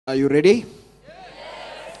Are you ready?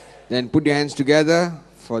 Then put your hands together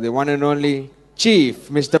for the one and only Chief,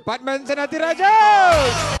 Mr. Pathman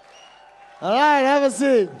Senatiraja. All right, have a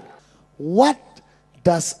seat. What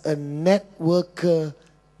does a networker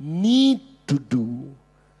need to do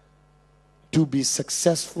to be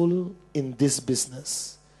successful in this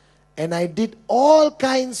business? And I did all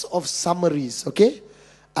kinds of summaries, okay?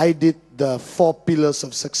 I did the 4 pillars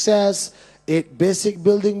of success, 8 basic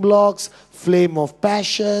building blocks, flame of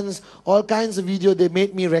passions, all kinds of video they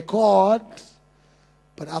made me record.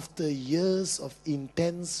 But after years of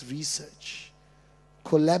intense research,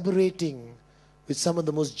 collaborating with some of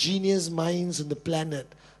the most genius minds on the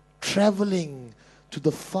planet, traveling to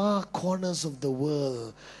the far corners of the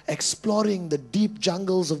world, exploring the deep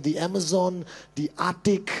jungles of the Amazon, the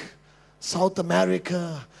Arctic, South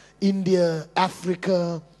America, India,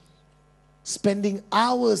 Africa, spending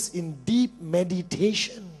hours in deep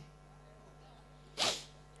meditation,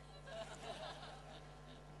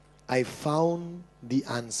 I found the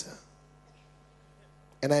answer.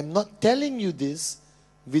 And I'm not telling you this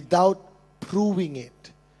without proving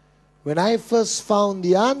it. When I first found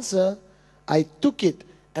the answer, I took it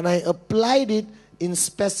and I applied it in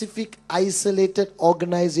specific isolated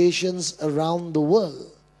organizations around the world.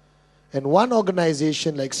 And one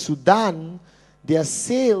organization like Sudan, their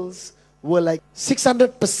sales were like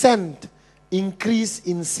 600% increase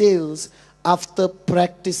in sales after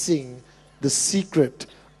practicing the secret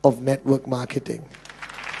of network marketing.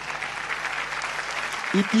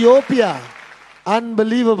 Ethiopia,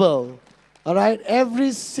 unbelievable. All right,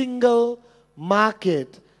 every single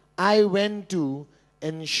market I went to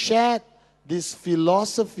and shared this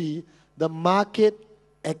philosophy, the market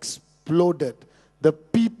exploded. The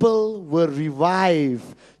people were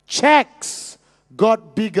revived. Checks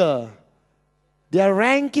got bigger. Their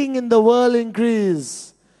ranking in the world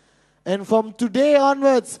increased. And from today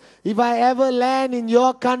onwards, if I ever land in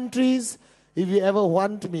your countries, if you ever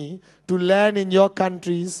want me to land in your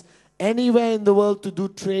countries, anywhere in the world to do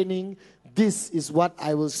training, this is what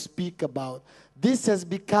I will speak about. This has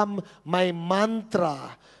become my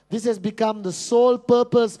mantra. This has become the sole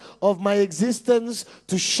purpose of my existence,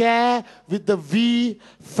 to share with the V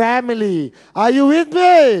family. Are you with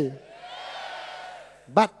me? Yes.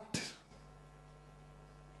 But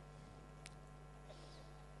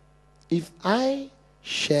if I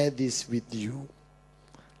share this with you,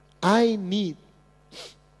 I need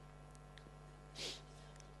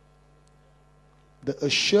the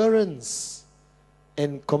assurance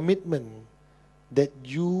and commitment that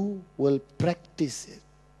you will practice it,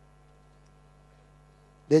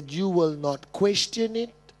 that you will not question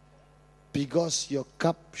it, because your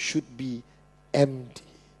cup should be empty,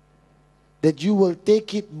 that you will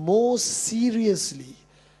take it more seriously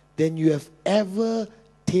than you have ever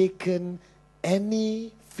taken any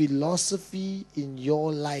philosophy in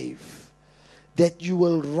your life, that you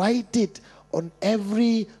will write it on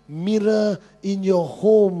every mirror in your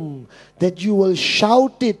home, that you will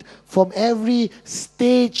shout it from every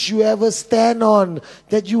stage you ever stand on,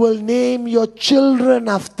 that you will name your children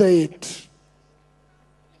after it.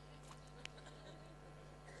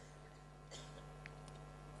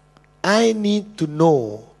 I need to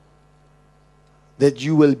know that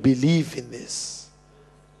you will believe in this.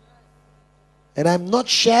 And I'm not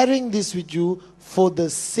sharing this with you for the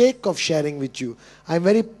sake of sharing with you. I'm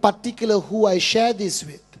very particular who I share this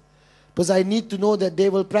with, because I need to know that they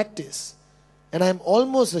will practice. And I'm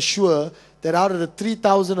almost sure that out of the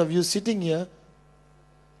 3,000 of you sitting here,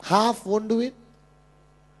 half won't do it.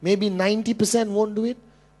 Maybe 90% won't do it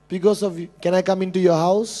because of you. Can I come into your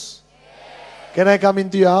house? Yes. Can I come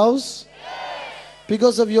into your house?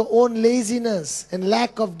 Because of your own laziness and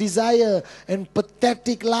lack of desire and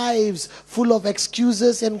pathetic lives full of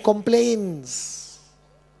excuses and complaints.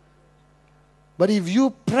 But if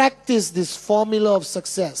you practice this formula of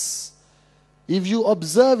success, if you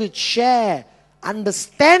observe it, share,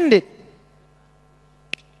 understand it,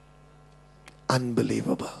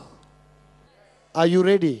 unbelievable. Are you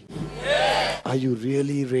ready? Yes. Are you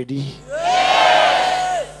really ready? Yes.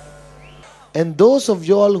 And those of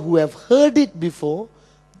y'all who have heard it before,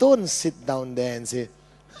 don't sit down there and say,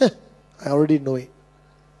 I already know it.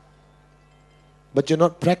 But you're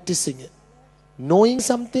not practicing it. Knowing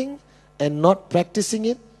something and not practicing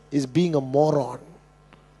it is being a moron.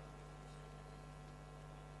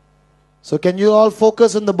 So can you all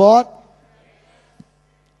focus on the board?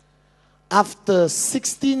 After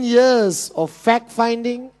 16 years of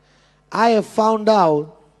fact-finding, I have found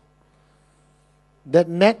out that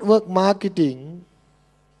network marketing,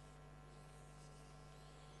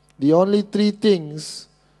 the only 3 things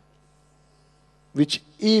which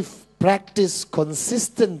if practice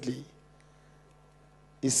consistently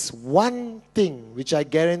is one thing which I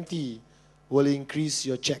guarantee will increase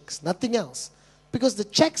your checks. Nothing else. Because the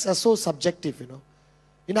checks are so subjective, you know.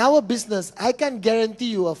 In our business, I can't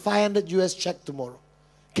guarantee you a 500 US check tomorrow.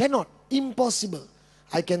 Cannot. Impossible.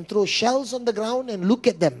 I can throw shells on the ground and look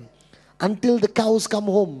at them until the cows come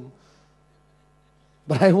home.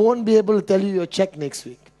 But I won't be able to tell you your check next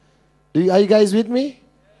week. Are you guys with me?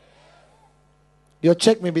 Your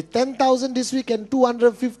check may be 10,000 this week and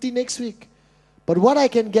 250 next week. But what I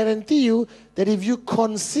can guarantee you, that if you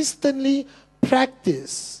consistently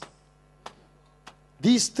practice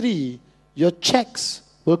these three, your checks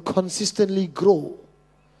will consistently grow.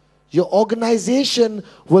 Your organization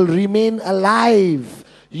will remain alive.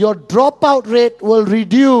 Your dropout rate will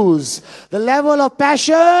reduce. The level of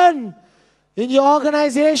passion in your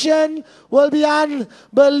organization will be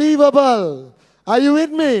unbelievable. Are you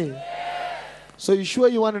with me? Yes. So you sure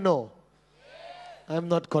you want to know? Yes. I'm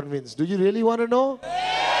not convinced. Do you really want to know? Yes.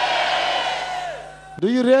 Do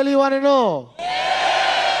you really want to know? Yes.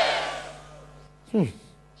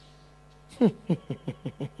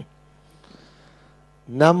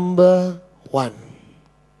 Number one,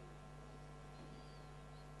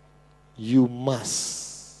 you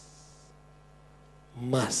must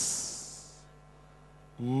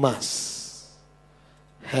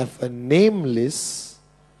have a name list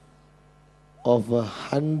of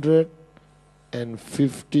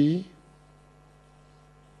 150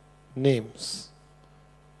 names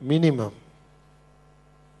minimum.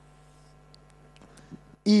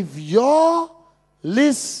 If your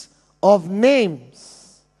list of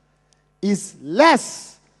names is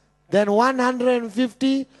less than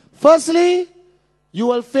 150, firstly, you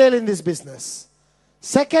will fail in this business.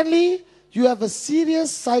 Secondly, you have a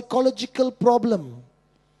serious psychological problem.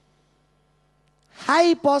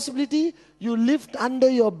 High possibility you lived under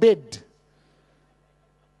your bed.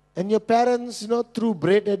 And your parents, threw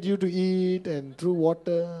bread at you to eat and threw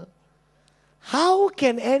water. How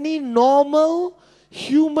can any normal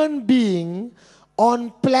human being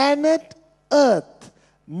on planet Earth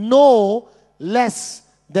know less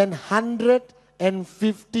than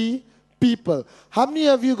 150 people? How many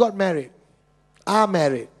of you got married? Are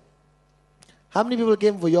married? How many people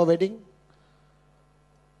came for your wedding?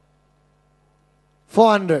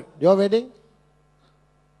 400. Your wedding?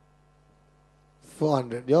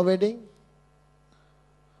 400. Your wedding?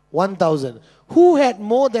 1,000. Who had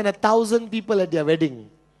more than 1,000 people at their wedding?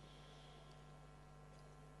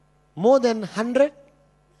 More than 100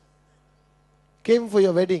 came for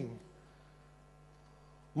your wedding.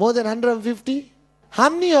 More than 150? How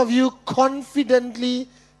many of you confidently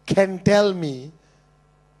can tell me,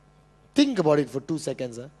 think about it for 2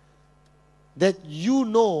 seconds, that you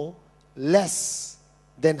know less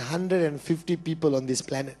than 150 people on this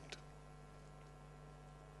planet?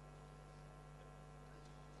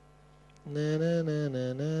 Na na na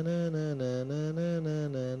na na na na na na na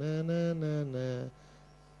na na na na.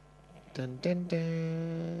 Dun, dun,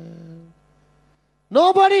 dun.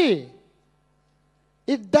 Nobody.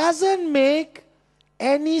 It doesn't make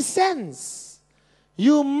any sense.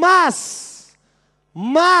 You must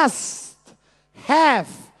have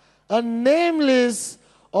a name list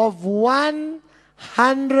of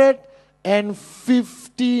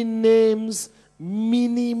 150 names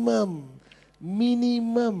minimum.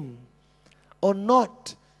 Minimum. Or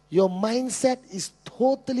not, your mindset is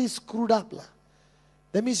totally screwed up.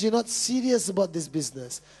 That means you're not serious about this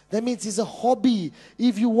business. That means it's a hobby.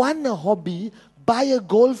 If you want a hobby, buy a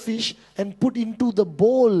goldfish and put into the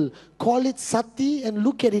bowl. Call it sati and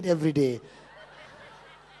look at it every day.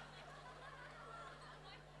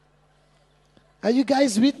 Are you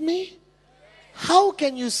guys with me? How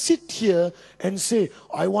can you sit here and say,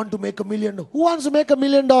 I want to make $1 million? Who wants to make $1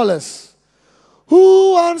 million?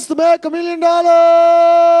 Who wants to make $1 million?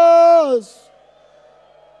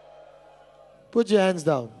 Put your hands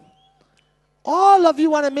down. All of you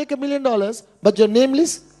want to make $1 million, but your name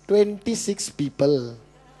list, 26 people.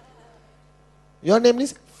 Your name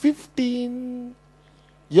list, 15.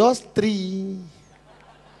 Yours, 3.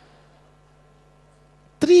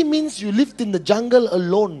 3 means you lived in the jungle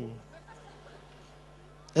alone.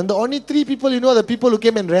 And the only 3 people you know are the people who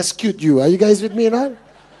came and rescued you. Are you guys with me now?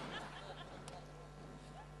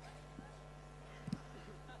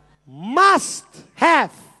 Must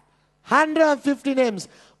have 150 names.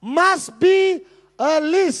 Must be a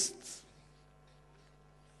list.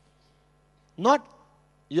 Not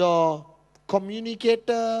your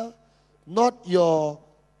communicator, not your,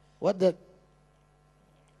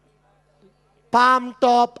 palm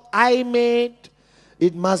top, iMate.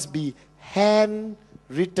 It must be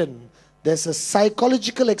handwritten. there's a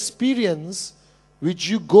psychological experience which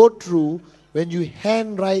you go through when you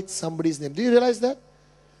handwrite somebody's name. Do you realize that?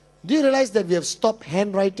 Do you realize that we have stopped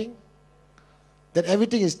handwriting? That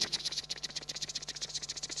everything is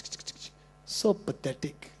so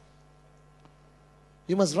pathetic.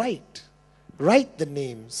 You must write. Write the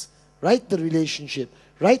names. Write the relationship.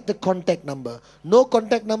 Write the contact number. No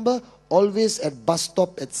contact number, always at bus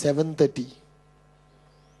stop at 7:30.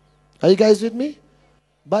 Are you guys with me?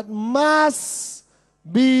 But must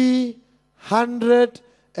be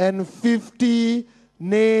 150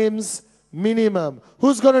 names minimum.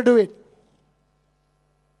 Who's going to do it?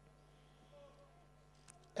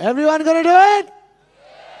 Everyone going to do it?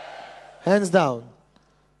 Hands down.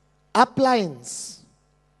 Uplines.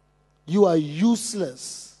 You are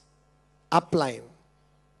useless. Upline.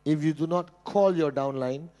 If you do not call your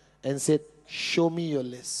downline and say, show me your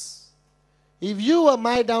list. If you were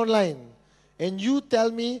my downline and you tell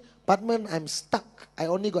me, Pathman, I'm stuck. I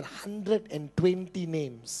only got 120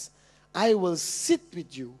 names. I will sit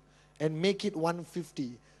with you and make it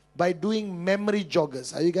 150 by doing memory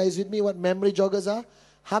joggers. Are you guys with me what memory joggers are?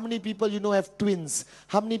 How many people you know have twins?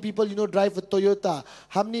 How many people you know drive a Toyota?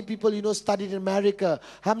 How many people you know studied in America?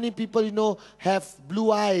 How many people you know have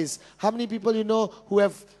blue eyes? How many people you know who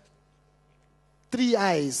have 3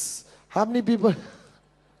 eyes? How many people?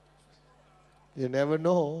 You never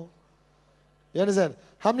know. You understand?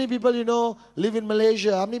 How many people you know live in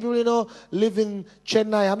Malaysia? How many people you know live in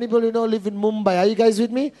Chennai? How many people you know live in Mumbai? Are you guys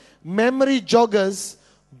with me? Memory joggers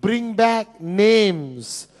bring back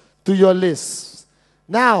names to your list.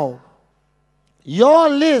 Now, your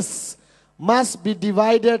list must be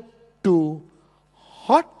divided to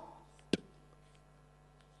hot,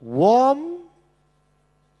 warm,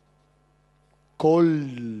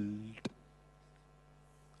 cold.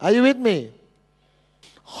 Are you with me?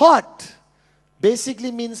 Hot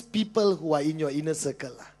basically means people who are in your inner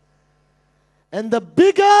circle. And the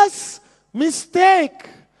biggest mistake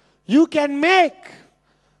you can make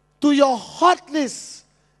to your hot list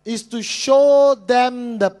is to show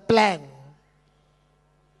them the plan.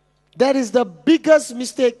 That is the biggest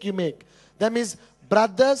mistake you make. That means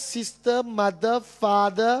brother, sister, mother,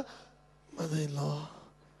 father, mother-in-law,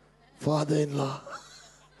 father-in-law,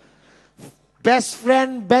 best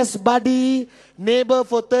friend, best buddy, neighbor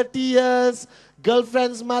for 30 years,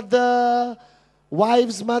 girlfriend's mother,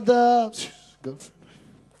 wife's mother. Girlfriend.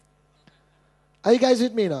 Are you guys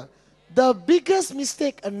with me now? The biggest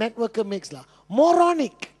mistake a networker makes,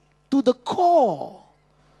 moronic to the core,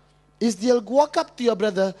 is they'll walk up to your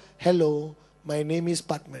brother, hello, my name is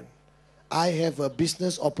Pathman. I have a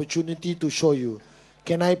business opportunity to show you.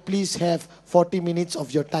 Can I please have 40 minutes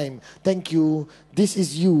of your time? Thank you. This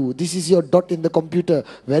is you. This is your dot in the computer.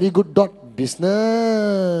 Very good dot.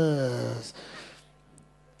 Business.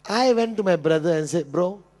 I went to my brother and said,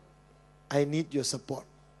 bro, I need your support.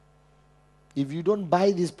 If you don't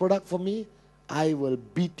buy this product for me, I will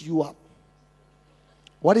beat you up.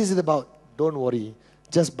 What is it about? Don't worry.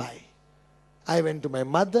 Just buy. I went to my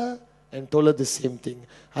mother and told her the same thing.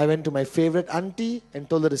 I went to my favorite auntie and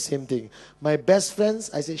told her the same thing. My best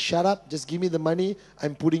friends, I said, shut up, just give me the money,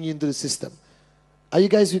 I'm putting you into the system. Are you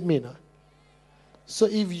guys with me now? So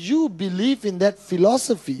if you believe in that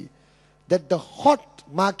philosophy, that the hot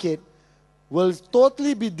market will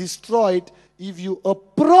totally be destroyed if you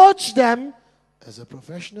approach them as a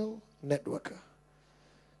professional networker.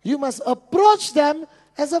 You must approach them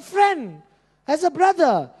as a friend, as a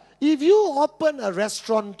brother. If you open a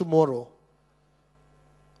restaurant tomorrow,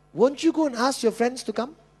 won't you go and ask your friends to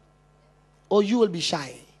come? Or you will be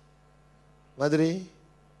shy? Madhuri,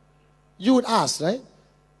 you would ask, right?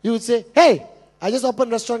 You would say, hey, I just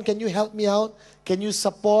opened a restaurant, can you help me out? Can you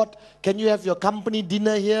support? Can you have your company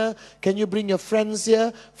dinner here? Can you bring your friends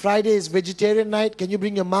here? Friday is vegetarian night. Can you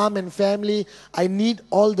bring your mom and family? I need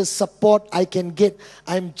all the support I can get.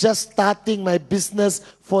 I'm just starting my business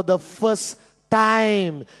for the first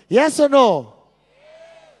time. Yes or no?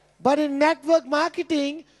 But in network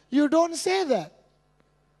marketing, you don't say that.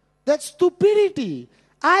 That's stupidity.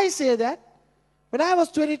 I say that. When I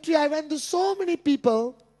was 23, I went to so many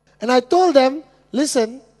people and I told them,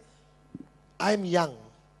 listen, I'm young.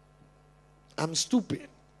 I'm stupid.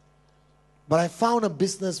 But I found a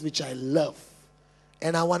business which I love.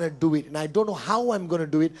 And I want to do it. And I don't know how I'm going to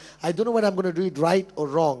do it. I don't know whether I'm going to do it right or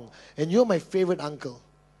wrong. And you're my favorite uncle.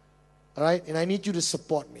 All right? And I need you to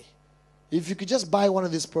support me. If you could just buy one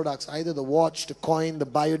of these products, either the watch, the coin, the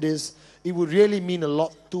biodisc, it would really mean a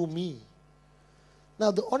lot to me.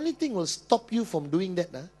 Now, the only thing will stop you from doing that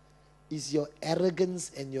is your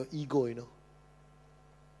arrogance and your ego, you know.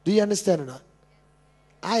 Do you understand or not?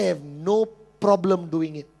 I have no problem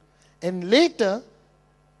doing it. and later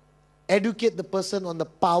educate the person on the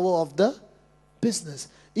power of the business.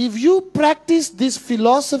 If you practice this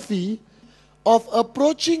philosophy of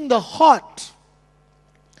approaching the hot,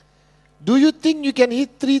 do you think you can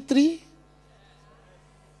hit 3-3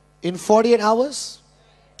 in 48 hours?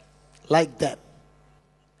 Like that.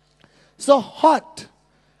 So hot,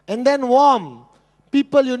 and then warm.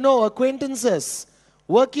 People you know, acquaintances,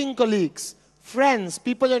 working colleagues, friends,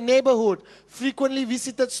 people in your neighborhood, frequently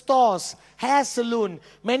visited stores, hair salon,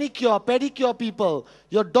 manicure, pedicure people,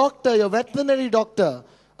 your doctor, your veterinary doctor,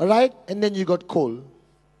 all right? And then you got cold.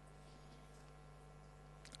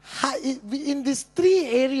 In these three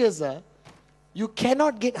areas, you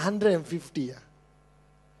cannot get 150.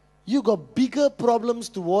 You got bigger problems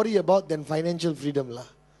to worry about than financial freedom.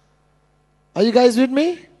 Are you guys with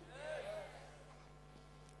me?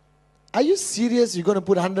 Are you serious you're going to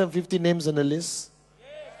put 150 names on the list?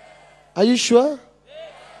 Are you sure?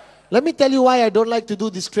 Let me tell you why I don't like to do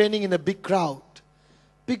this training in a big crowd.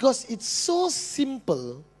 Because it's so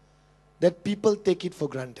simple that people take it for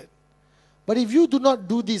granted. But if you do not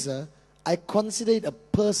do this, I consider it a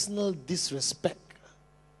personal disrespect.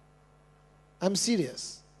 I'm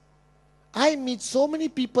serious. I meet so many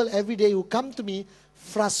people every day who come to me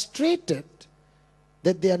frustrated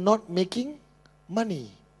that they are not making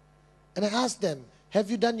money. And I ask them,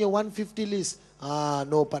 have you done your 150 list?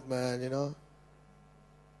 No, Pathman, you know.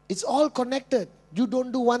 It's all connected. You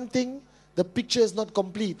don't do one thing, the picture is not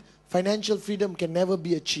complete. Financial freedom can never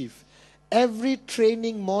be achieved. Every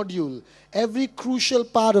training module, every crucial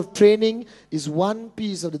part of training is one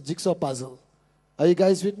piece of the jigsaw puzzle. Are you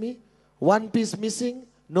guys with me? One piece missing,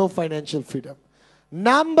 no financial freedom.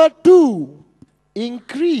 Number 2,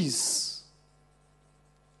 increase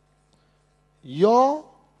your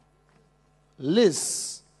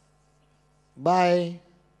list by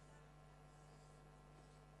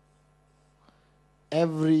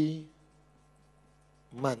every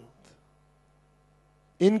month.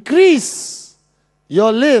 Increase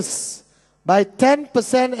your list by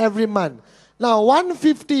 10% every month. Now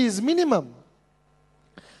 150 is minimum.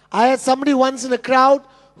 I had somebody once in a crowd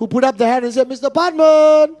who put up their hand and said, Mr.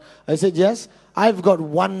 Pathman. I said, yes, I've got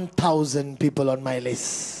 1,000 people on my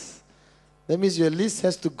list. That means your list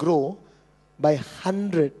has to grow by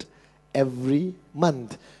 100 every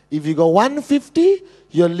month. If you go 150,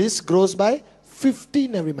 your list grows by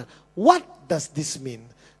 15 every month. What does this mean?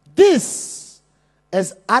 This,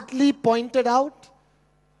 as Atlee pointed out,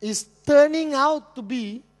 is turning out to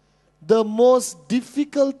be the most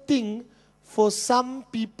difficult thing for some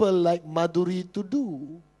people like Madhuri to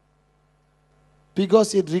do.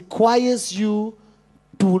 Because it requires you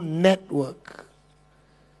to network.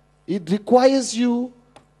 It requires you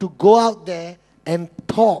to go out there and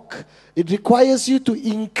talk. It requires you to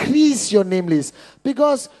increase your name list.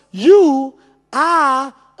 Because you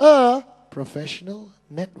are a professional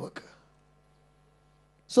networker.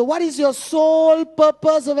 So what is your sole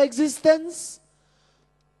purpose of existence?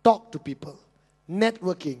 Talk to people.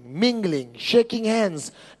 Networking, mingling, shaking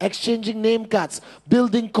hands, exchanging name cards,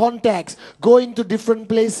 building contacts, going to different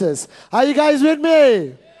places. Are you guys with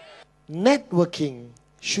me? Networking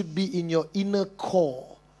should be in your inner core.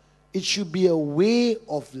 It should be a way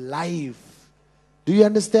of life. Do you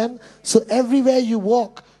understand? So everywhere you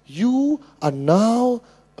walk, you are now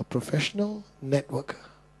a professional networker.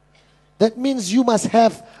 That means you must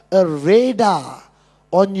have a radar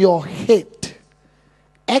on your head.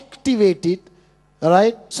 Activate it, all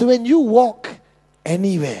right? So when you walk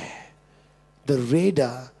anywhere, the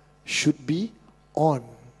radar should be on.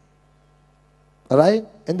 All right?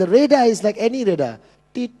 And the radar is like any radar.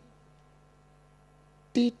 Tit,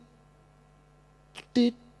 tit,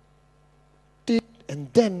 tit, tit.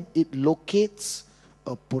 And then it locates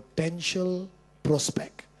a potential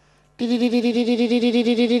prospect. And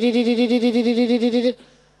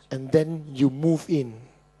then you move in.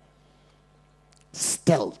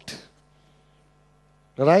 Stealth.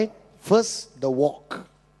 Alright? First, the walk.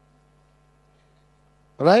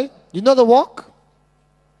 Alright? You know the walk?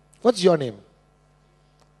 What's your name?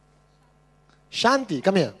 Shanti,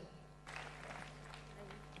 come here.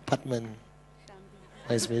 Pathman.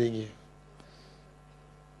 Nice meeting you.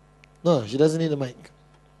 No, she doesn't need a mic.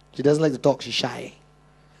 She doesn't like to talk, she's shy.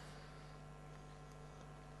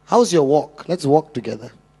 How's your walk? Let's walk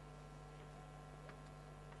together.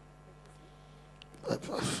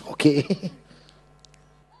 Okay.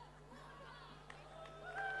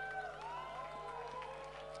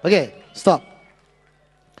 Okay, stop.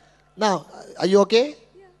 Now, are you okay?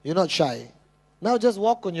 Yeah. You're not shy. Now just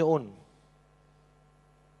walk on your own.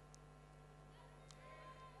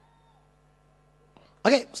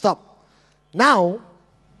 Okay, stop. Now,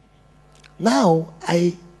 Now,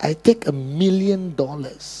 I take $1 million,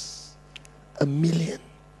 a million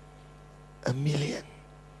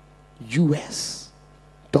US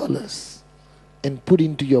dollars, and put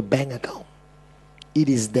into your bank account. It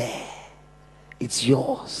is there. It's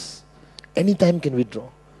yours. Anytime can withdraw.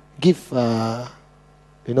 Give,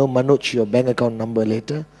 Manoj your bank account number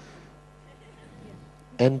later.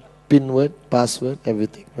 And PIN word, password,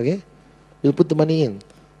 everything. Okay? We'll put the money in.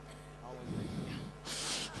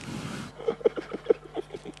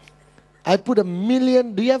 I put $1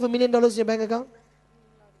 million. Do you have $1 million in your bank account?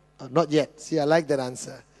 Oh, not yet. See, I like that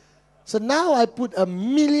answer. So now I put $1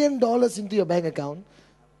 million into your bank account,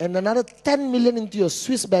 and another 10 million into your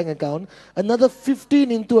Swiss bank account, another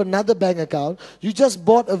 15 into another bank account. You just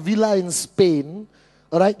bought a villa in Spain.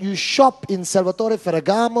 All right, you shop in Salvatore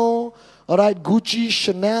Ferragamo. All right, Gucci,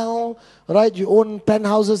 Chanel. All right, you own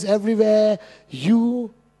penthouses everywhere.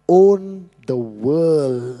 You own the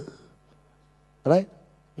world. All right.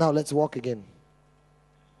 Now let's walk again.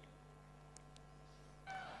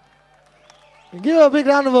 Give a big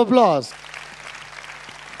round of applause.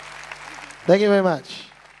 Thank you very much.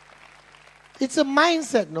 It's a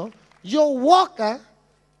mindset, no? Your walk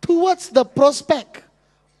towards the prospect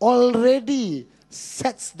already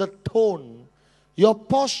sets the tone. Your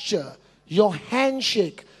posture, your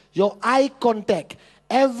handshake, your eye contact,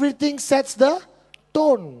 everything sets the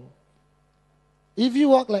tone. If you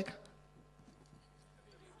walk like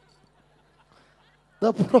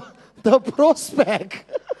the prospect,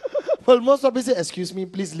 well, most of us say, excuse me,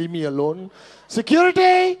 please leave me alone.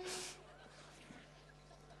 Security!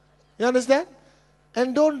 You understand?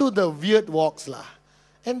 And don't do the weird walks, lah.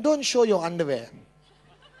 And don't show your underwear.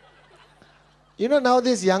 You know,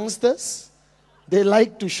 nowadays youngsters, they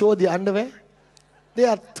like to show the underwear. They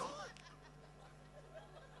are...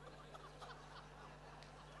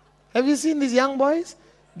 Have you seen these young boys?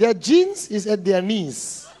 Their jeans is at their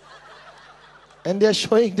knees. And they're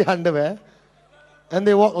showing the underwear. And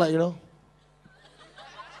they walk like,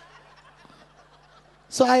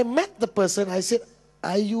 So I met the person. I said,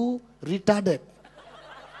 are you retarded?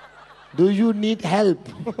 Do you need help?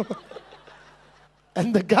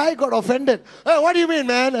 And the guy got offended. Hey, what do you mean,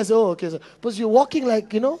 man? I said, oh, okay. Because you're walking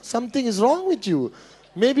like, something is wrong with you.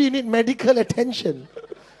 Maybe you need medical attention.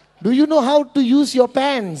 Do you know how to use your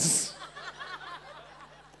pants?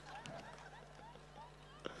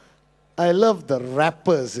 I love the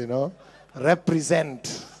rappers,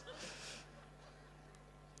 represent.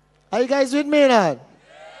 Are you guys with me now?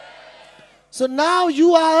 So now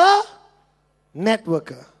you are a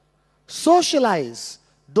networker. Socialize.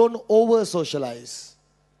 Don't over-socialize.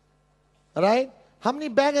 Alright? How many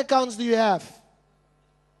bank accounts do you have?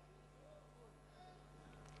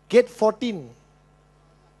 Get 14.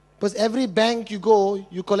 Because every bank you go,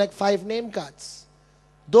 you collect 5 name cards.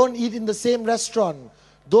 Don't eat in the same restaurant.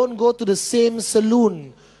 Don't go to the same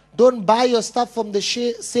saloon. Don't buy your stuff from the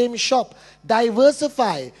same shop.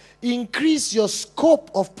 Diversify. Increase your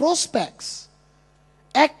scope of prospects.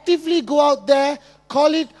 Actively go out there.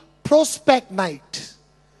 Call it Prospect Night.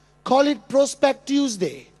 Call it Prospect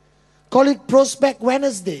Tuesday. Call it Prospect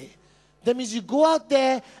Wednesday. That means you go out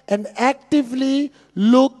there and actively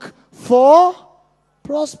look for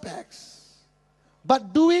prospects.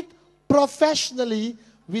 But do it professionally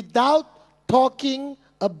without talking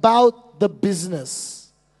about the business.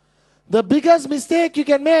 The biggest mistake you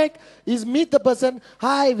can make is meet the person.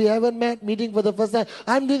 Hi, we haven't met, meeting for the first time.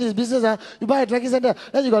 I'm doing this business. You buy a tracking center,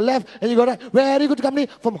 then you go left, and you go right. Very good company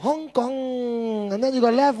from Hong Kong. And then you go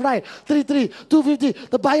left, right. 33, 250.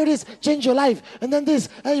 The bio is change your life. And then this,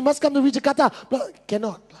 and you must come to Jakarta. But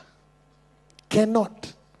cannot.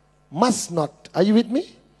 Cannot. Must not. Are you with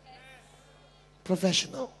me?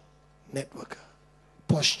 Professional. Networker.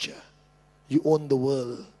 Posture. You own the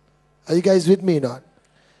world. Are you guys with me or not?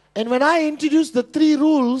 And when I introduced the 3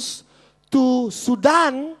 rules to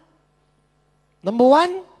Sudan, number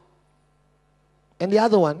 1 and the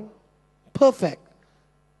other one, perfect.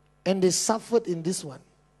 And they suffered in this one.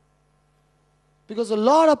 Because a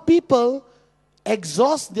lot of people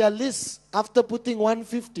exhaust their list after putting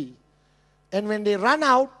 150. And when they run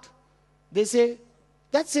out, they say,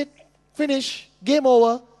 that's it, finish, game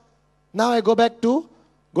over. Now I go back to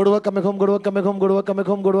go to work, come back home, go to work, come back home, go to work, come back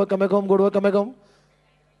home, go to work, come back home, go to work, come back home.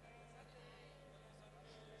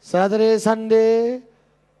 Saturday, Sunday,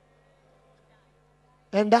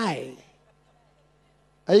 and die.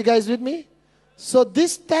 Are you guys with me? So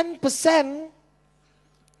this 10%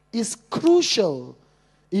 is crucial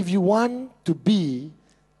if you want to be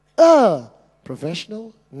a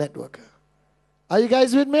professional networker. Are you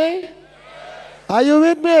guys with me? Yes. Are you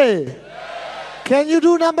with me? Yes. Can you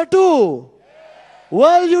do number 2? Yes.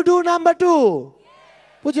 Will you do number 2?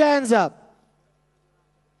 Put your hands up.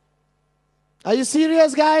 Are you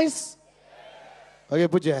serious, guys? Okay,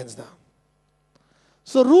 put your hands down.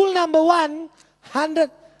 So rule number 1, 100.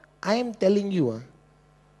 I am telling you,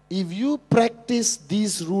 if you practice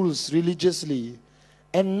these rules religiously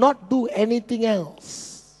and not do anything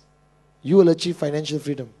else, you will achieve financial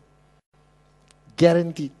freedom.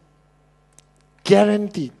 Guaranteed.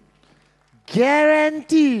 Guaranteed.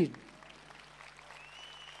 Guaranteed.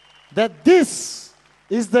 That this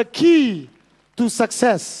is the key to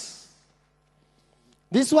success.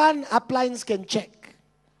 This one uplines can check.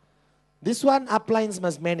 This one uplines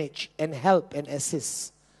must manage and help and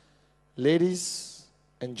assist. Ladies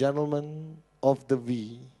and gentlemen of the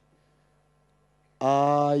V,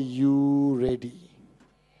 are you ready?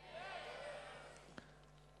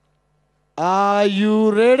 Are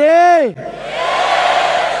you ready?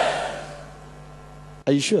 Yes.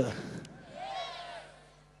 Are you sure?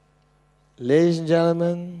 Ladies and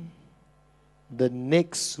gentlemen, the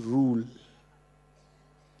next rule.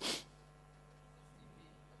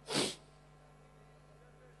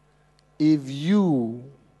 If you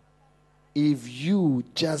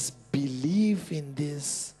just believe in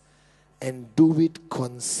this and do it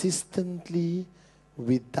consistently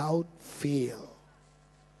without fail,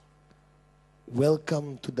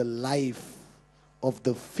 welcome to the life of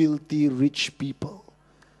the filthy rich people.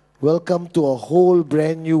 Welcome to a whole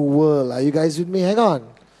brand new world. Are you guys with me? Hang on.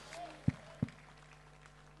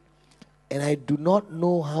 And I do not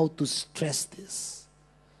know how to stress this.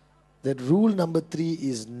 That rule number 3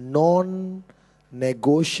 is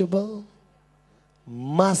non-negotiable,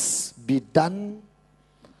 must be done.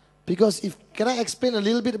 Because can I explain a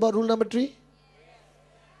little bit about rule number 3?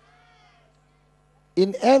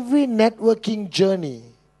 In every networking journey,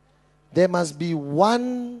 there must be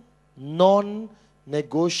one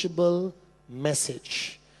non-negotiable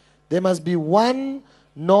message. There must be one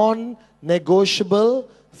non-negotiable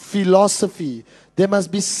philosophy. There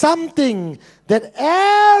must be something that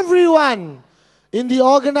everyone in the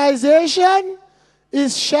organization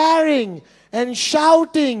is sharing and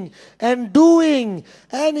shouting and doing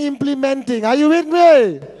and implementing. Are you with me?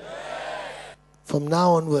 Yes. From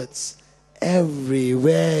now onwards,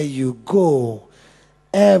 everywhere you go,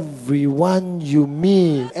 everyone you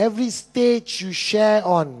meet, every stage you share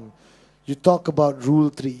on, you talk about rule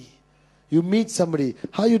 3. You meet somebody,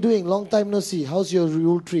 how you doing? Long time no see. How's your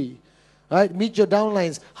rule 3? Right? Meet your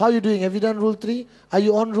downlines. How are you doing? Have you done rule 3? Are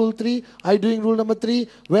you on rule 3? Are you doing rule number 3?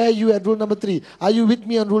 Where are you at rule number 3? Are you with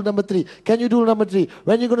me on rule number 3? Can you do rule number 3?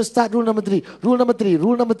 When are you going to start rule number 3? Rule number 3,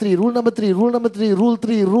 rule number 3, rule number 3, rule number 3, rule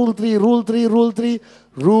 3, rule 3, rule 3, rule 3,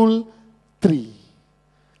 rule 3.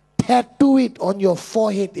 Tattoo it on your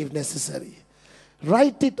forehead if necessary.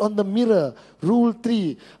 Write it on the mirror, rule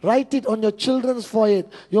 3. Write it on your children's forehead,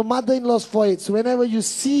 your mother-in-law's forehead. So whenever you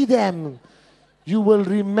see them, you will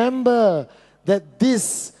remember that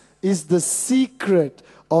this is the secret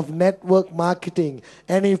of network marketing.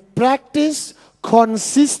 And if practiced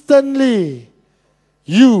consistently,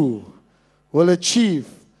 you will achieve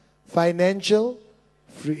financial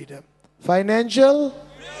freedom. Financial freedom.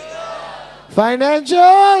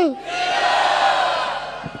 Financial freedom.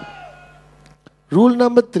 Rule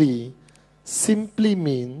number 3 simply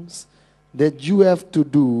means that you have to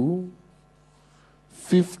do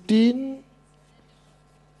 15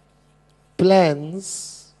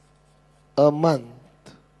 plans a month.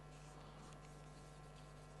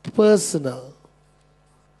 Personal.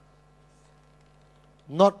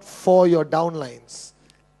 Not for your downlines.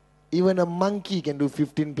 Even a monkey can do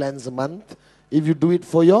 15 plans a month if you do it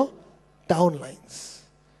for your downlines.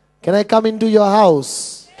 Can I come into your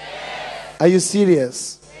house? Yes. Are you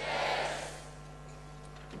serious? Yes.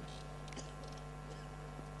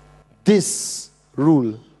 This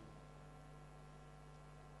rule,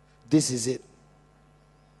 this is it.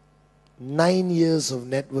 9 years of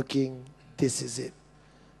networking, this is it.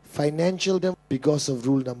 Financial because of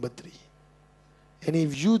rule number 3. And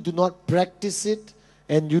if you do not practice it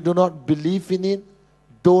and you do not believe in it,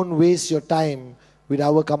 don't waste your time with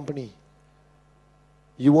our company.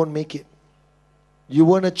 You won't make it. You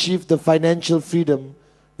won't achieve the financial freedom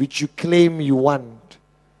which you claim you want.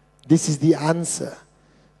 This is the answer.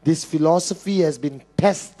 This philosophy has been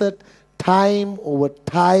tested time over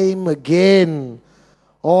time again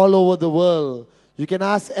all over the world. You can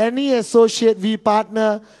ask any associate V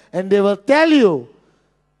partner and they will tell you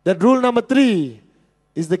that rule number 3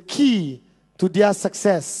 is the key to their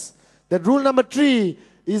success. That rule number 3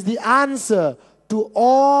 is the answer to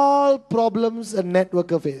all problems a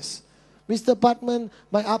networker face. Mr. Pathman,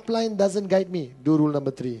 my upline doesn't guide me. Do rule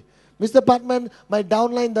number 3. Mr. Pathman, my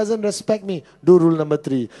downline doesn't respect me. Do rule number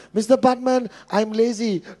 3. Mr. Pathman, I'm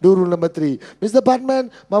lazy. Do rule number 3. Mr. Pathman,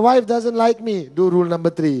 my wife doesn't like me. Do rule number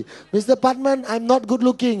 3. Mr. Pathman, I'm not good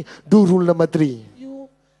looking. Do rule number 3.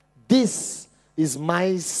 This is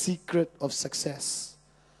my secret of success.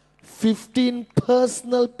 15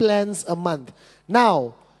 personal plans a month.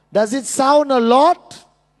 Now, does it sound a lot?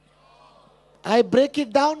 I break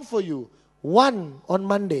it down for you. 1 on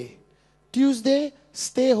Monday. Tuesday,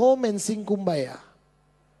 stay home and sing Kumbaya.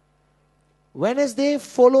 Wednesday,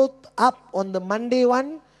 follow up on the Monday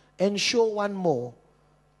one and show one more.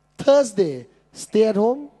 Thursday, stay at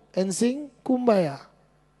home and sing Kumbaya.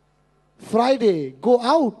 Friday, go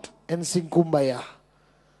out and sing Kumbaya.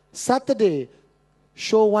 Saturday,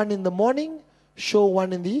 show one in the morning, show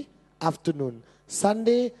one in the afternoon.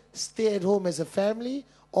 Sunday, stay at home as a family,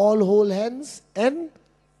 all hold hands and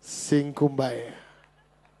sing Kumbaya.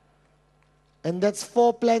 And that's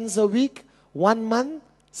 4 plans a week, 1 month,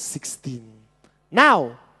 16.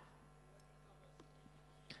 Now,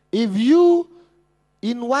 if you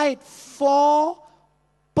invite 4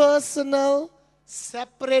 personal,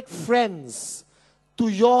 separate friends to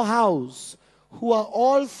your house who are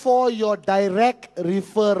all for your direct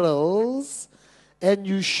referrals, and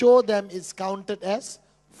you show them, it's counted as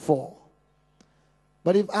 4.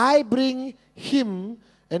 But if I bring him,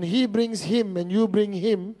 and he brings him, and you bring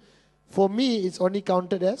him, for me, it's only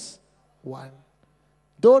counted as 1.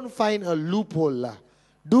 Don't find a loophole lah.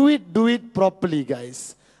 Do it properly,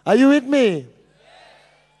 guys. Are you with me?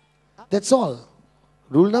 That's all.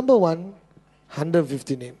 Rule number 1,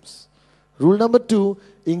 150 names. Rule number 2,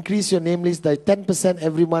 increase your name list by 10%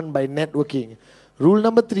 every month by networking. Rule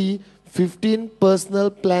number 3, 15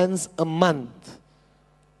 personal plans a month.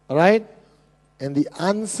 Alright? And the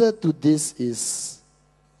answer to this is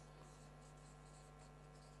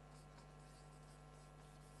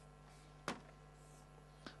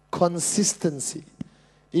consistency.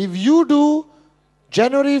 If you do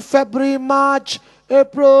January, February, March,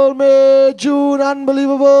 April, May, June,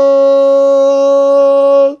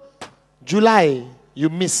 unbelievable. July, you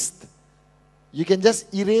missed. You can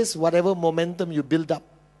just erase whatever momentum you build up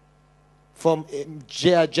from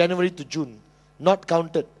January to June. Not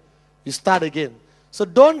counted. You start again. So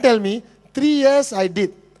don't tell me, 3 years I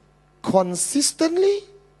did. Consistently,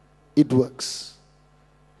 it works.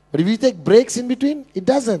 But if you take breaks in between, it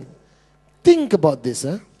doesn't. Think about this.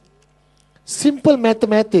 Simple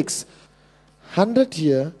mathematics. 100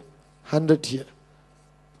 here, 100 here.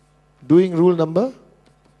 Doing rule number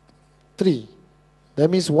 3. That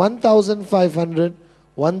means 1,500,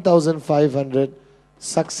 1,500.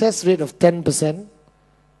 Success rate of 10%.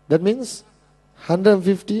 That means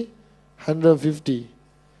 150, 150.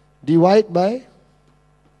 Divide by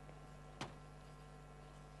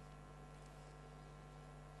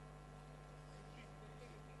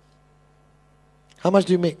how much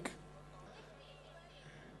do you make?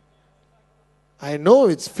 I know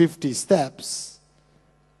it's 50 steps.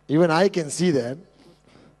 Even I can see that.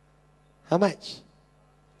 How much?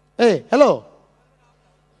 Hey, hello.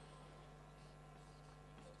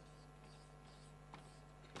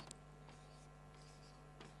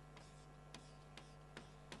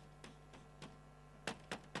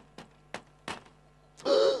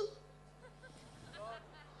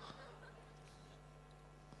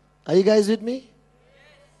 Are you guys with me?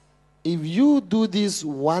 If you do this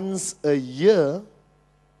once a year,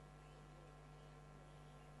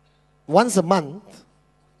 once a month,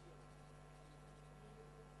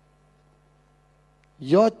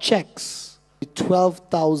 your checks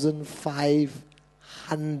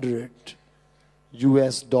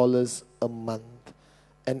 $12,500 a month,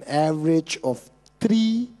 an average of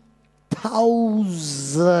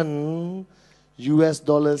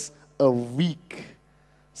 $3,000 a week.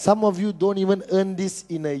 Some of you don't even earn this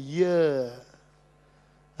in a year.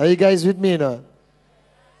 Are you guys with me now?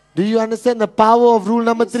 Do you understand the power of rule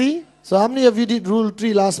number 3? So how many of you did rule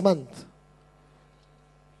 3 last month?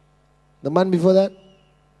 The month before that?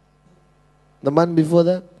 The month before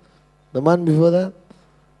that? The month before that?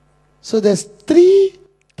 So there's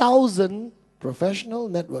 3,000 professional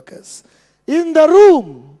networkers in the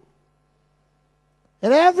room.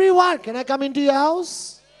 And everyone, can I come into your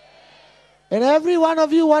house? And every one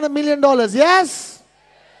of you want $1 million, yes?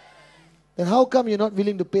 Then how come you're not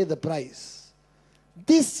willing to pay the price?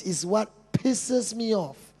 This is what pisses me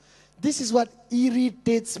off. This is what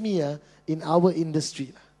irritates me in our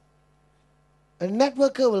industry. A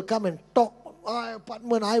networker will come and talk.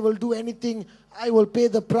 Pathman, I will do anything. I will pay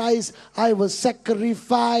the price. I will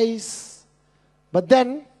sacrifice. But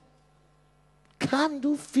then, can't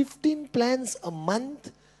do 15 plans a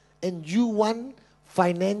month and you want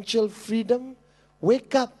financial freedom,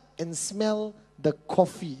 wake up and smell the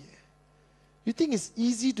coffee. You think it's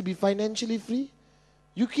easy to be financially free?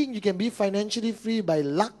 You think you can be financially free by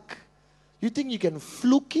luck? You think you can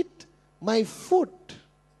fluke it? My foot.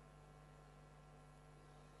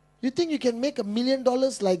 You think you can make $1 million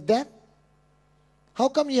like that? How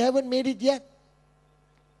come you haven't made it yet?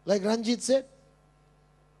 Like Ranjit said.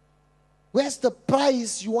 Where's the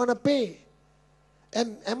price you want to pay?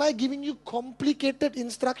 And am I giving you complicated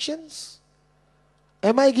instructions?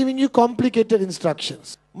 Am I giving you complicated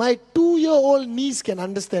instructions? My 2-year-old niece can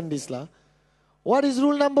understand this. What is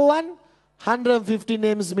rule number 1? 150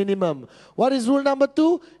 names minimum. What is rule number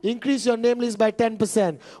 2? Increase your name list by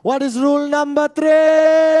 10%. What is rule number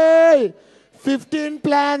 3? 15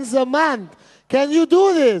 plans a month. Can you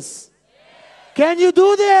do this? Can you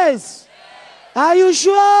do this? Are you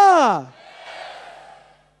sure?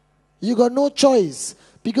 You got no choice.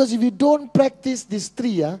 Because if you don't practice these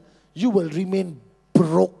 3, you will remain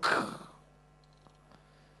broke.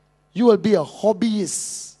 You will be a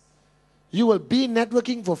hobbyist. You will be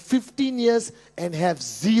networking for 15 years and have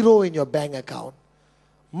 0 in your bank account.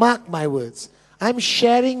 Mark my words. I'm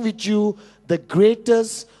sharing with you the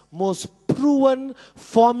greatest, most proven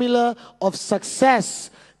formula of success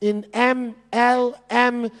in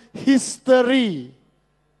MLM history.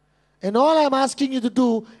 And all I'm asking you to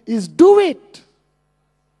do is do it.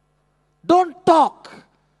 Don't talk.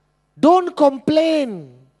 Don't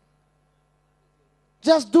complain.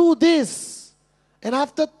 Just do this. And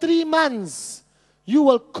after 3 months, you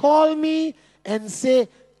will call me and say,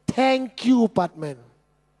 thank you, Pathman.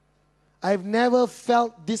 I've never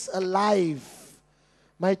felt this alive.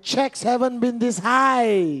 My checks haven't been this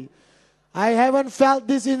high. I haven't felt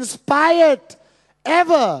this inspired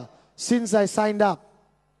ever since I signed up.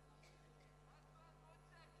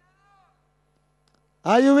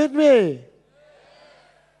 Are you with me?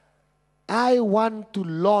 I want to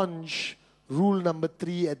launch rule number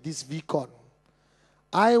 3 at this VCON.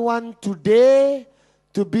 I want today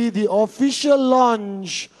to be the official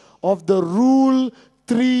launch of the Rule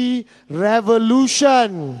 3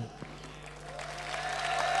 revolution.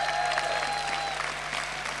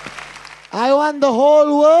 I want the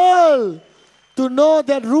whole world to know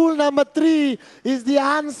that rule number 3 is the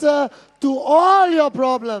answer to all your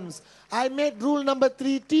problems. I made rule number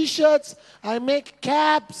 3 t-shirts, I make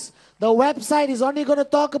caps. The website is only going to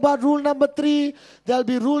talk about rule number 3. There'll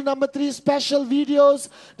be rule number 3 special videos.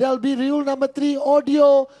 There'll be rule number 3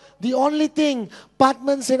 audio. The only thing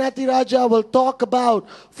Pathman Senati Raja will talk about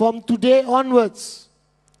from today onwards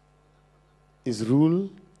is rule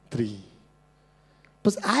 3.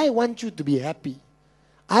 Because I want you to be happy.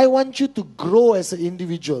 I want you to grow as an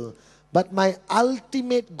individual. But my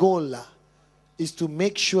ultimate goal is to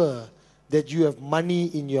make sure that you have money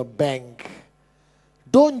in your bank.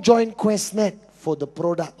 Don't join QNET for the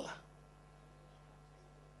product.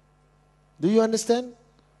 Do you understand?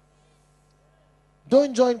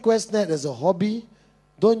 Don't join QNET as a hobby.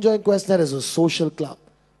 Don't join QNET as a social club.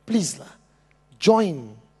 Please,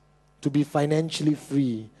 join to be financially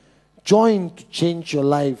free. Join to change your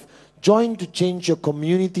life. Join to change your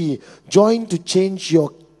community. Join to change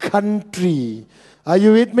your country. Are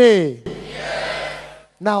you with me? Yes.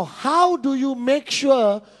 Now, how do you make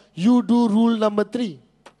sure you do rule number 3?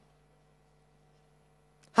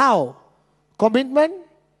 How? Commitment?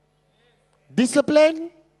 Discipline?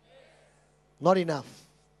 Not enough.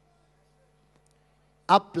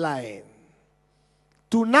 Upline.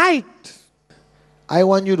 Tonight, I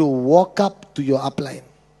want you to walk up to your upline.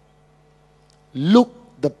 Look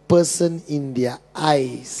the person in their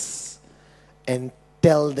eyes and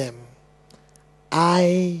tell them,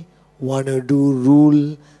 I want to do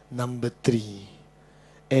rule number 3.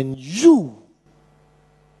 And you,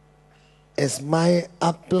 as my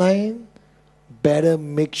upline, better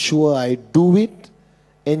make sure I do it.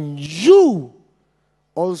 And you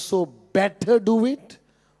also better do it.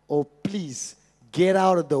 Or please, get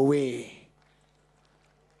out of the way.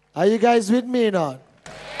 Are you guys with me or not?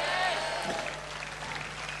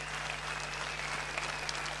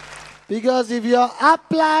 Because if your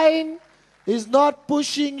upline is not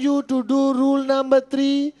pushing you to do rule number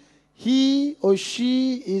 3, he or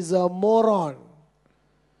she is a moron.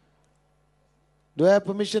 Do I have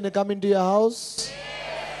permission to come into your house?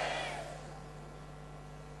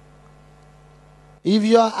 If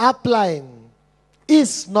your upline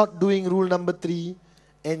is not doing rule number 3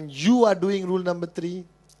 and you are doing rule number 3,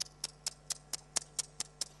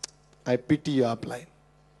 I pity your upline.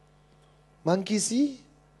 Monkey see,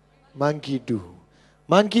 monkey do.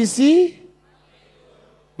 Monkey see,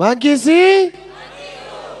 monkey see.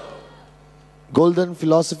 Golden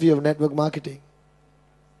philosophy of network marketing.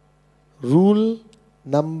 Rule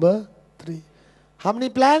number 3. How many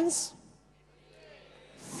plans?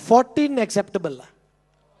 14 acceptable.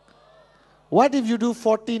 What if you do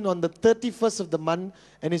 14 on the 31st of the month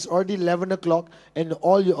and it's already 11 o'clock and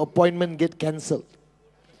all your appointment get cancelled?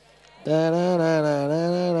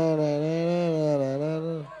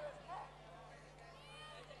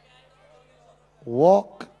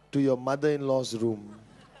 Walk to your mother-in-law's room.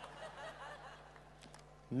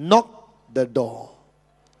 Knock the door.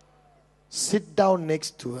 Sit down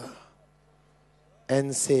next to her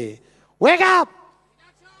and say, "Wake up!"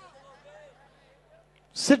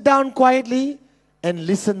 Sit down quietly and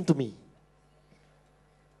listen to me.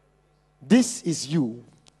 This is you.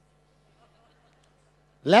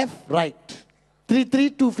 Left, right.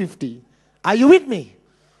 250. Are you with me?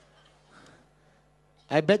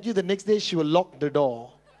 I bet you the next day she will lock the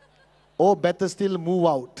door. Or better still, move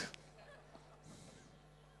out.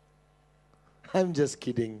 I'm just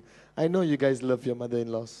kidding. I know you guys love your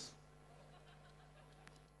mother-in-laws.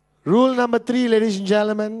 Rule number 3, ladies and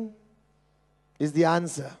gentlemen, is the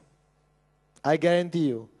answer. I guarantee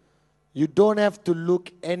you. You don't have to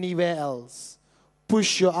look anywhere else.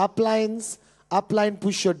 Push your uplines, upline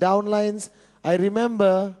push your downlines. I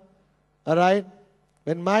remember, alright,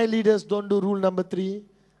 when my leaders don't do rule number 3,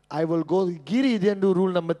 I will go, Giri didn't do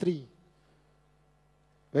rule number 3.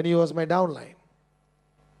 When he was my downline.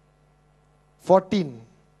 14,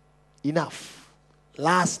 enough.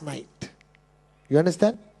 Last night. You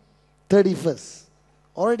understand? 31st.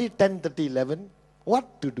 Already 10:30, 11.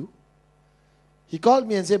 What to do? He called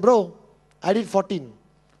me and said, "Bro, I did 14.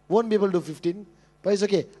 Won't be able to do 15. But it's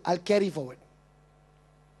okay. I'll carry forward."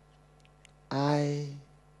 I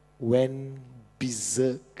went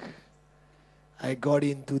berserk. I got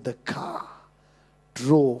into the car,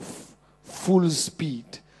 drove full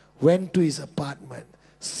speed, went to his apartment,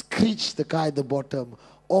 screeched the car at the bottom,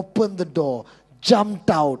 opened the door, jumped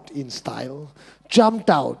out in style, jumped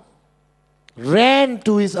out, ran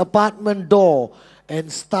to his apartment door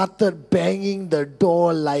and started banging the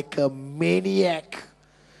door like a maniac.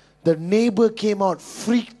 The neighbor came out,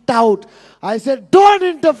 freaked out. I said, "Don't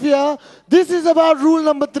interfere. This is about rule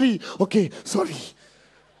number 3. Okay, sorry."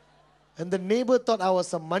 And the neighbor thought I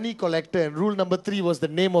was a money collector and rule number 3 was the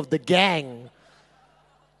name of the gang.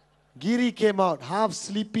 Giri came out, half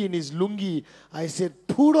sleepy in his lungi. I said,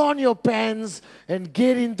 "Put on your pants and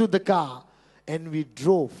get into the car." And we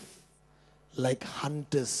drove like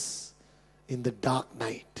hunters in the dark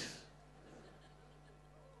night.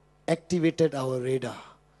 Activated our radar.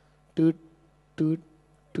 Toot, toot,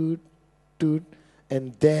 toot, toot.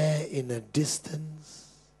 And there in a distance,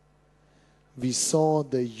 we saw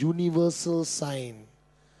the universal sign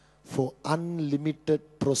for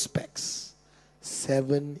unlimited prospects.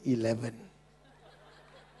 7-Eleven.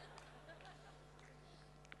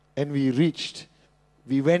 And we reached.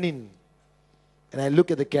 We went in. And I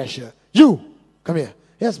look at the cashier. "You, come here."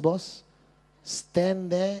 "Yes, boss."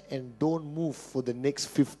 "Stand there and don't move for the next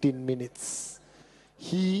 15 minutes.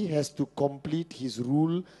 He has to complete his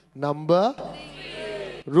rule number.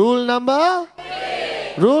 Rule number?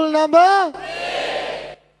 Rule number?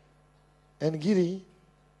 And Giri,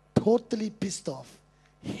 totally pissed off,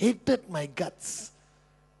 hated my guts,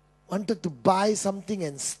 wanted to buy something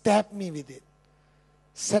and stab me with it.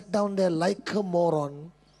 Sat down there like a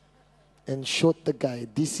moron and showed the guy,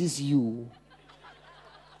 "This is you.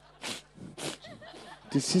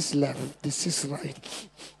 This is left. This is right."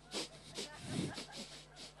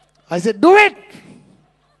 I said, "Do it!"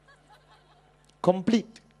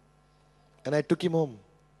 Complete. And I took him home.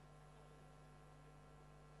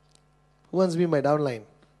 Who wants to be my downline?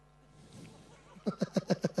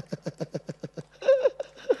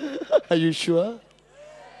 Are you sure?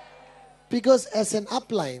 Because as an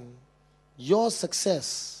upline, your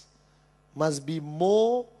success must be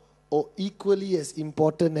more or equally as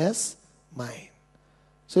important as mine.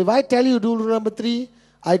 So if I tell you do rule number 3,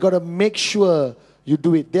 I got to make sure you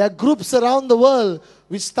do it. There are groups around the world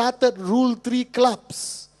which started Rule 3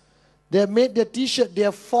 clubs. They have made their t-shirt, they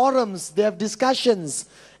have forums, they have discussions.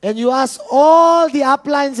 And you ask all the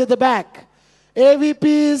uplines at the back,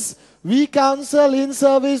 AVPs, we counsel in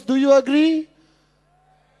service, do you agree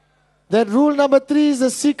that rule number 3 is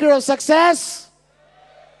the secret of success?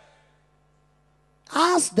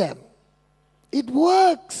 Ask them. It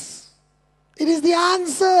works. It is the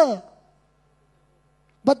answer.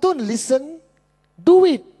 But don't listen. Do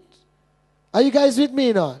it. Are you guys with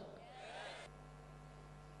me or not?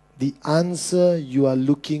 The answer you are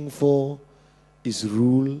looking for is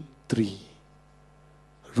rule 3.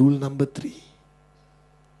 Rule number 3.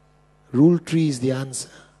 Rule 3 is the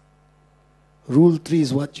answer. Rule 3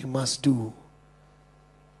 is what you must do.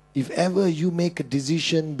 if ever you make a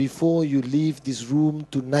decision before you leave this room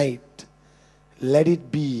tonight, let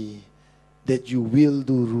it be that you will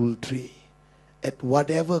do Rule 3 at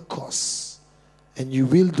whatever cost, and you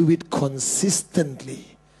will do it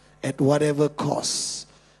consistently at whatever cost,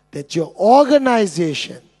 that your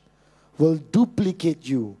organization will duplicate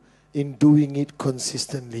you in doing it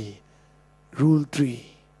consistently. Rule 3.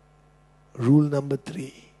 Rule number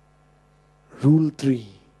 3. Rule 3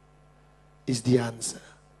 is the answer.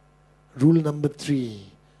 Rule number 3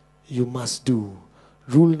 you must do.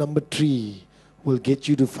 Rule number 3 will get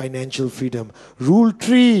you to financial freedom. Rule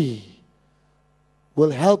 3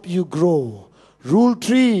 will help you grow. Rule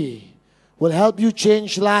 3 will help you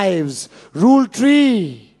change lives. Rule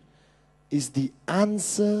 3 is the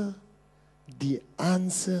answer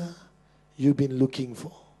you've been looking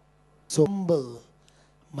for. So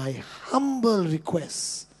my humble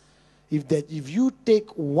request, if you take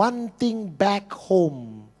one thing back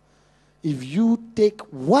home, if you take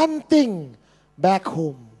one thing back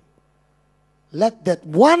home, let that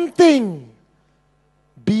one thing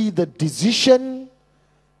be the decision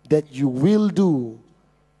that you will do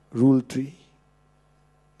Rule 3.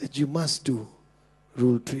 That you must do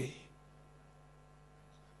Rule 3.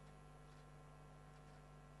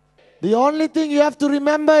 The only thing you have to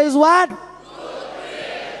remember is what? Rule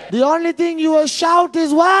 3. The only thing you will shout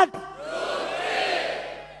is what? Rule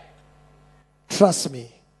 3. Trust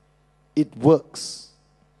me, it works.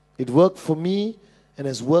 It worked for me and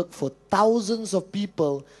has worked for thousands of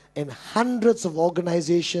people and hundreds of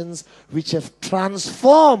organizations which have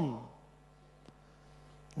transformed.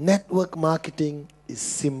 Network marketing is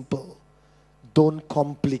simple. Don't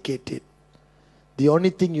complicate it. The only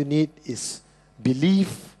thing you need is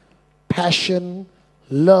belief, passion,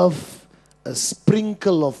 love, a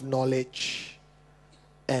sprinkle of knowledge,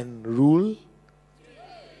 and rule.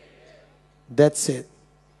 That's it.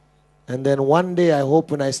 And then one day, I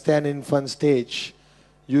hope when I stand in front stage,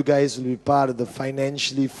 you guys will be part of the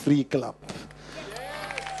financially free club.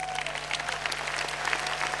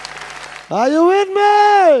 Are you with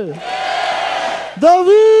me? Yeah. The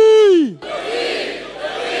V.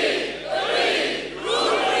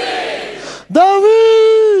 The V.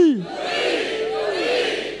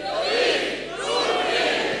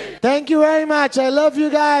 Thank you very much. I love you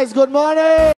guys. Good morning.